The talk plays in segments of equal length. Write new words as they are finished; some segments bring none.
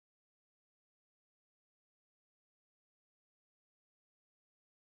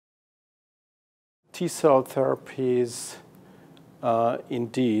T-cell therapies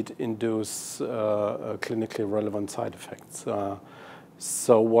indeed induce clinically relevant side effects.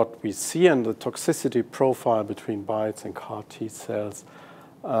 So what we see in the toxicity profile between BiTEs and CAR T cells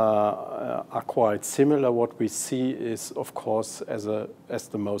are quite similar. What we see is, of course, as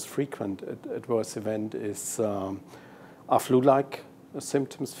the most frequent adverse event is are flu-like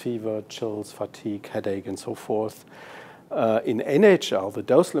symptoms, fever, chills, fatigue, headache, and so forth. In NHL, the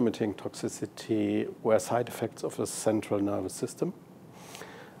dose-limiting toxicity were side effects of the central nervous system.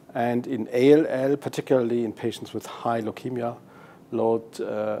 And in ALL, particularly in patients with high leukemia load,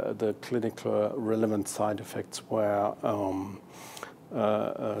 the clinical relevant side effects were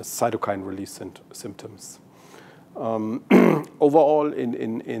cytokine release symptoms. Overall,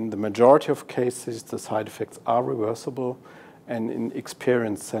 in the majority of cases, the side effects are reversible and in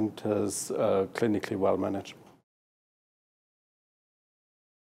experienced centers, clinically well managed.